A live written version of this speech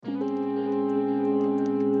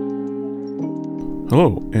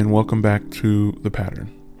Hello, and welcome back to The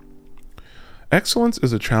Pattern. Excellence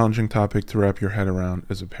is a challenging topic to wrap your head around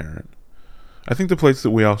as a parent. I think the place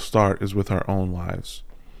that we all start is with our own lives.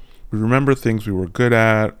 We remember things we were good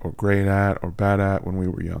at, or great at, or bad at when we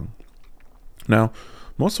were young. Now,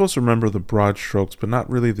 most of us remember the broad strokes, but not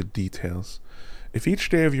really the details. If each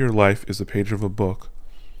day of your life is a page of a book,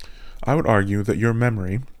 I would argue that your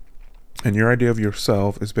memory and your idea of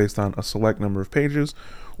yourself is based on a select number of pages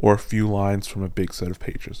or a few lines from a big set of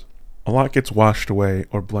pages. A lot gets washed away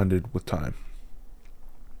or blended with time.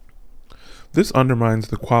 This undermines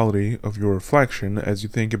the quality of your reflection as you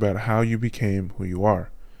think about how you became who you are.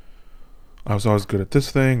 I was always good at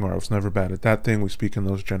this thing, or I was never bad at that thing. We speak in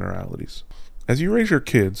those generalities. As you raise your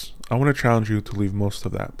kids, I want to challenge you to leave most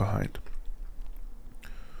of that behind.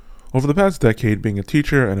 Over the past decade, being a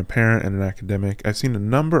teacher and a parent and an academic, I've seen a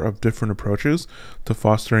number of different approaches to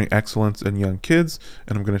fostering excellence in young kids,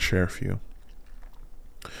 and I'm going to share a few.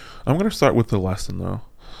 I'm going to start with the lesson, though.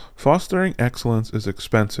 Fostering excellence is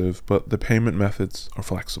expensive, but the payment methods are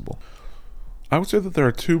flexible. I would say that there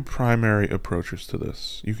are two primary approaches to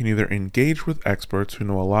this. You can either engage with experts who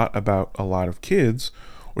know a lot about a lot of kids,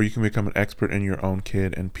 or you can become an expert in your own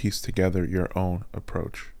kid and piece together your own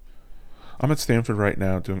approach. I'm at Stanford right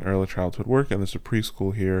now doing early childhood work, and there's a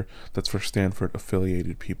preschool here that's for Stanford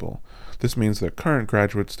affiliated people. This means that current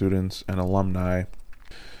graduate students and alumni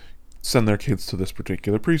send their kids to this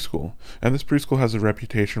particular preschool. And this preschool has a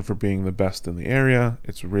reputation for being the best in the area.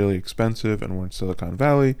 It's really expensive, and we're in Silicon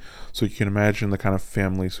Valley, so you can imagine the kind of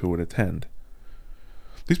families who would attend.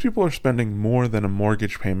 These people are spending more than a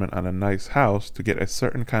mortgage payment on a nice house to get a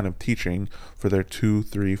certain kind of teaching for their 2,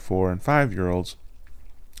 3, 4, and 5-year-olds.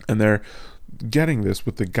 And they're getting this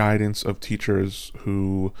with the guidance of teachers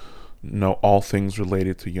who know all things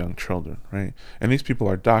related to young children, right? And these people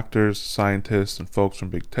are doctors, scientists, and folks from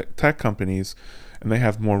big tech companies, and they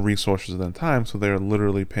have more resources than time, so they're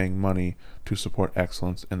literally paying money to support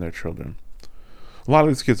excellence in their children. A lot of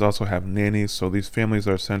these kids also have nannies, so these families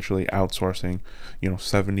are essentially outsourcing,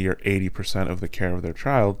 70 or 80% of the care of their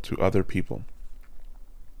child to other people.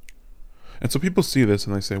 And so people see this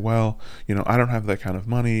and they say, well, I don't have that kind of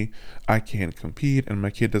money, I can't compete, and my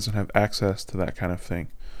kid doesn't have access to that kind of thing.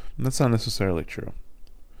 And that's not necessarily true.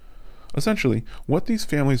 Essentially, what these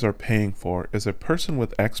families are paying for is a person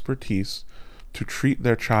with expertise to treat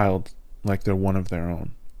their child like they're one of their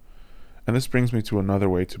own. And this brings me to another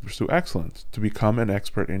way to pursue excellence, to become an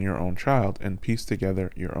expert in your own child and piece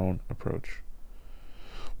together your own approach.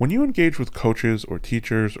 When you engage with coaches or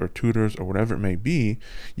teachers or tutors or whatever it may be,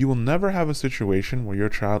 you will never have a situation where your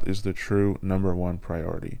child is the true number one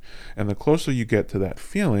priority. And the closer you get to that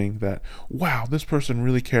feeling that, wow, this person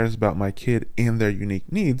really cares about my kid and their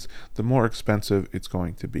unique needs, the more expensive it's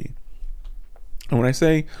going to be. And when I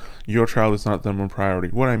say your child is not the number one priority,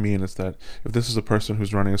 what I mean is that if this is a person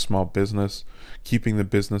who's running a small business, keeping the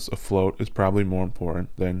business afloat is probably more important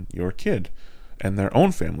than your kid. And their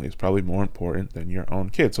own family is probably more important than your own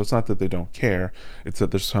kid. So it's not that they don't care, it's that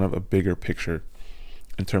there's kind of a bigger picture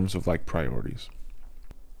in terms of priorities.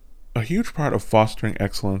 A huge part of fostering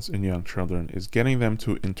excellence in young children is getting them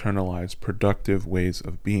to internalize productive ways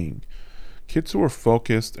of being. Kids who are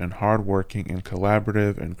focused and hardworking and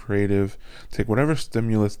collaborative and creative take whatever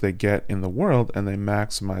stimulus they get in the world and they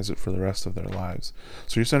maximize it for the rest of their lives.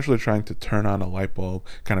 So you're essentially trying to turn on a light bulb,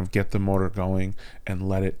 kind of get the motor going, and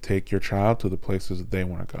let it take your child to the places that they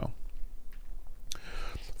want to go.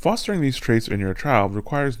 Fostering these traits in your child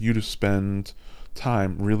requires you to spend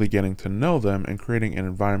time really getting to know them and creating an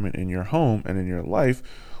environment in your home and in your life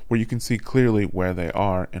where you can see clearly where they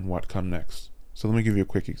are and what come next. So let me give you a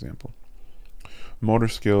quick example. Motor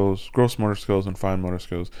skills, gross motor skills, and fine motor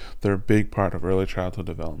skills, they're a big part of early childhood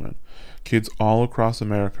development. Kids all across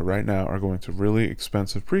America right now are going to really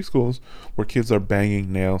expensive preschools where kids are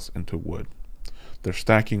banging nails into wood. They're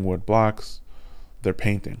stacking wood blocks, they're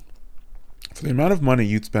painting. For the amount of money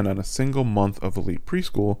you'd spend on a single month of elite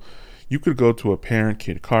preschool, you could go to a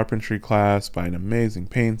parent-kid carpentry class, buy an amazing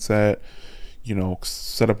paint set,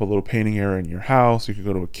 set up a little painting area in your house. You could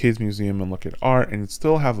go to a kids museum and look at art, and you'd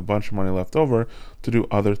still have a bunch of money left over to do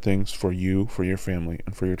other things for you, for your family,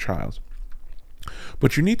 and for your child.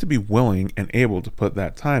 But you need to be willing and able to put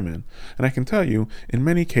that time in. And I can tell you, in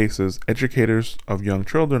many cases, educators of young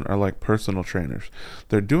children are like personal trainers.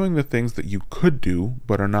 They're doing the things that you could do,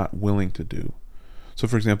 but are not willing to do. So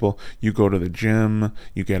for example, you go to the gym,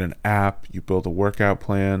 you get an app, you build a workout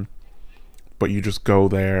plan, but you just go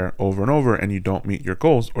there over and over and you don't meet your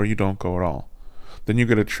goals, or you don't go at all. Then you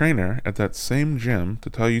get a trainer at that same gym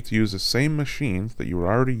to tell you to use the same machines that you were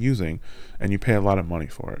already using, and you pay a lot of money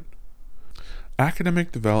for it.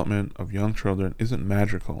 Academic development of young children isn't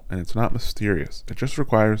magical and it's not mysterious. It just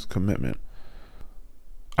requires commitment.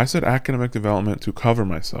 I said academic development to cover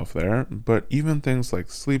myself there, but even things like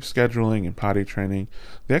sleep scheduling and potty training,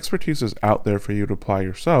 the expertise is out there for you to apply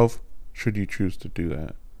yourself should you choose to do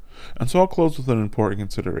that. And so I'll close with an important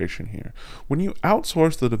consideration here. When you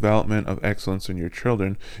outsource the development of excellence in your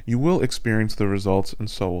children, you will experience the results and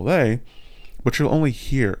so will they, but you'll only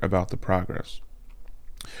hear about the progress.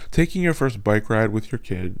 Taking your first bike ride with your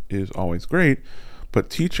kid is always great, but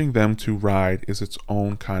teaching them to ride is its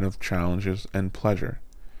own kind of challenges and pleasure.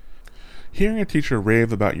 Hearing a teacher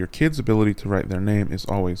rave about your kid's ability to write their name is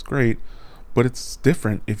always great, but it's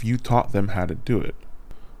different if you taught them how to do it.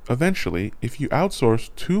 Eventually, if you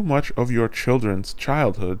outsource too much of your children's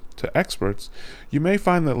childhood to experts, you may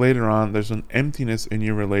find that later on there's an emptiness in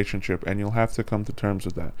your relationship and you'll have to come to terms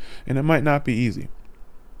with that, and it might not be easy.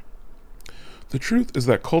 The truth is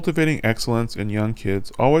that cultivating excellence in young kids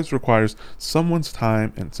always requires someone's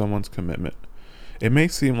time and someone's commitment. It may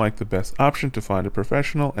seem like the best option to find a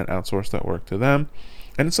professional and outsource that work to them,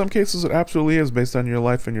 and in some cases it absolutely is based on your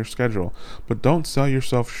life and your schedule, but don't sell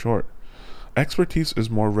yourself short. Expertise is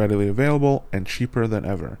more readily available and cheaper than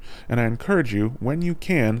ever, and I encourage you, when you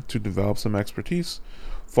can, to develop some expertise,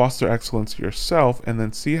 foster excellence yourself, and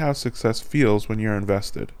then see how success feels when you're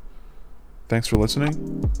invested. Thanks for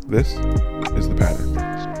listening. This is The Pattern.